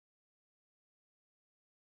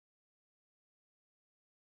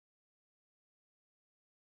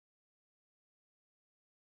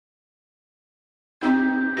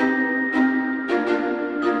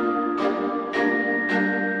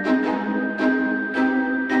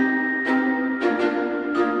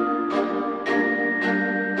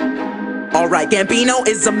Alright, Gambino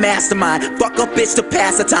is a mastermind. Fuck a bitch to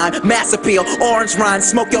pass the time. Mass appeal, orange rind,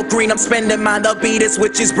 smoke your green, I'm spending mine. The beat is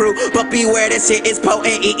witch's brew, but beware, this shit is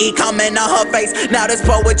potent. EE coming to her face. Now there's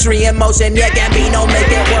poetry in motion. Yeah, Gambino make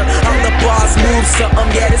it work. I'm the boss, move something.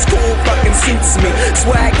 Yeah, this cool fucking suits me.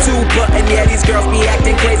 Swag 2 button. Yeah, these girls be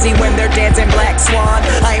acting crazy when they're dancing Black Swan.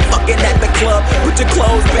 I ain't fucking at the club. Put your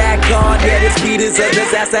clothes back on. Yeah, this beat is a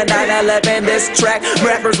disaster. 9/11, this track.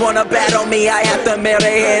 Rappers wanna battle me, I have to mail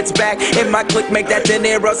their heads back. If my clique make that De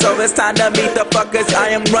Niro, so it's time to meet the fuckers. I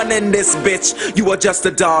am running this bitch. You are just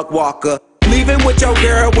a dog walker. Leaving with your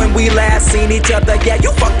girl when we last seen each other. Yeah,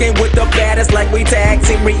 you fucking with the baddest like we tag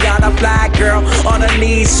team Rihanna. Fly girl on her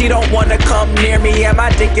knees, she don't wanna come near me. Yeah, my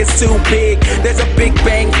dick is too big. There's a Big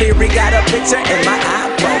Bang Theory, got a picture in my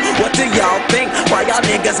iPhone. What do y'all think? Why y'all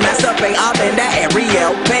niggas masturbate? I'm in that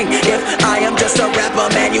Ariel pink. If I am just a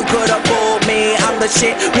rapper, man, you could've fooled me. I'm the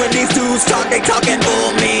shit. When these dudes talk, they talking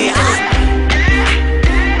bull me.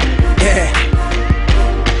 Yeah.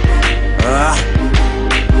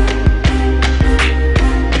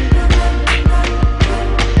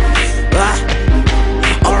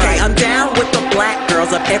 I'm down with the black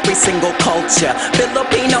girls of every single culture.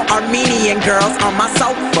 Filipino, Armenian girls on my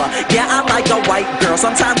sofa. Yeah, I like a white girl.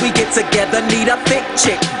 Sometimes we get together, need a thick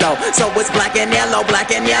chick though. So it's black and yellow,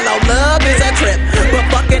 black and yellow. Love is a trip, but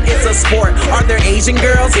fucking is a sport. Are there Asian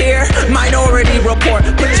girls here? Minority report.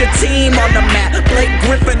 Put your team on the map. Blake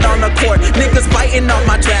Griffin on the court. Niggas biting on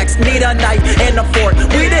my tracks. Need a knife and a fork.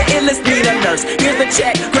 We the illest, need a nurse. Here's the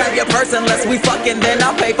check. Grab your purse unless we fucking. Then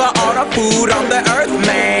I'll pay for all the food on the earth,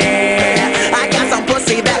 man. I got some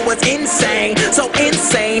pussy that was insane. So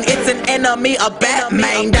insane, it's an enemy of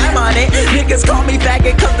Batman. Damn on it. Niggas call me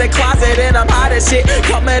faggot cause they closet and I'm hot as shit.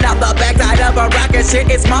 Coming out the backside of a rocket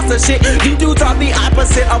shit. It's monster shit. You dudes are the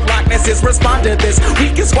opposite of rocknesses. Respond to this.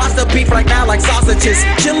 We can squash the beef right now like sausages.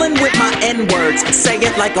 Chillin' with my N-words. Say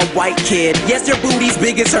it like a white kid. Yes, your booty's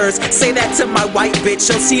big as hers. Say that to my white bitch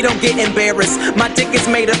so she don't get embarrassed. My dick is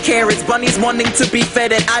made of carrots. Bunnies wanting to be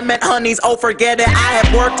fed it. I meant honeys, oh forget it. I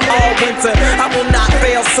have worked all winter. I will not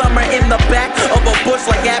fail. Summer in the back of a bush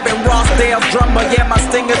like Gavin Rossdale's drummer. Yeah, my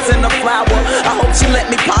stinger's in the flower. I hope she let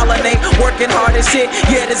me pollinate. Working hard as shit.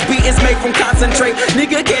 Yeah, this beat is made from concentrate.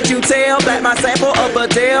 Nigga, can't you tell that my sample of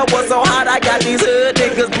Adele was so hot? I got these hood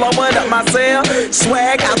niggas blowing up my cell.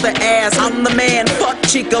 Swag out the ass. I'm the man. Fuck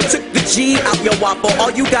Chico. Took the G out your waffle.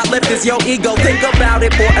 All you got left is your ego. Think about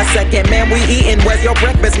it for a second, man. We eating. Where's your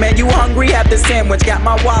breakfast, man? You hungry? Have the sandwich. Got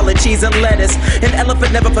my wallet, cheese and lettuce. An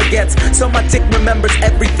elephant never forgets. So my dick remembers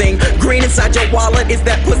everything. Green inside your wallet is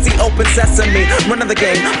that pussy open sesame. Running the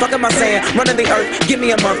game, fuck am I saying? Running the earth, give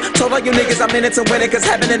me a month. Told all you niggas I'm in it to win it, cause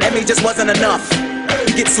having an Emmy just wasn't enough.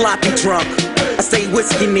 You get sloppy drunk, I stay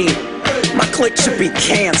whiskey neat. My clique should be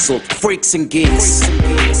cancelled, freaks and geeks.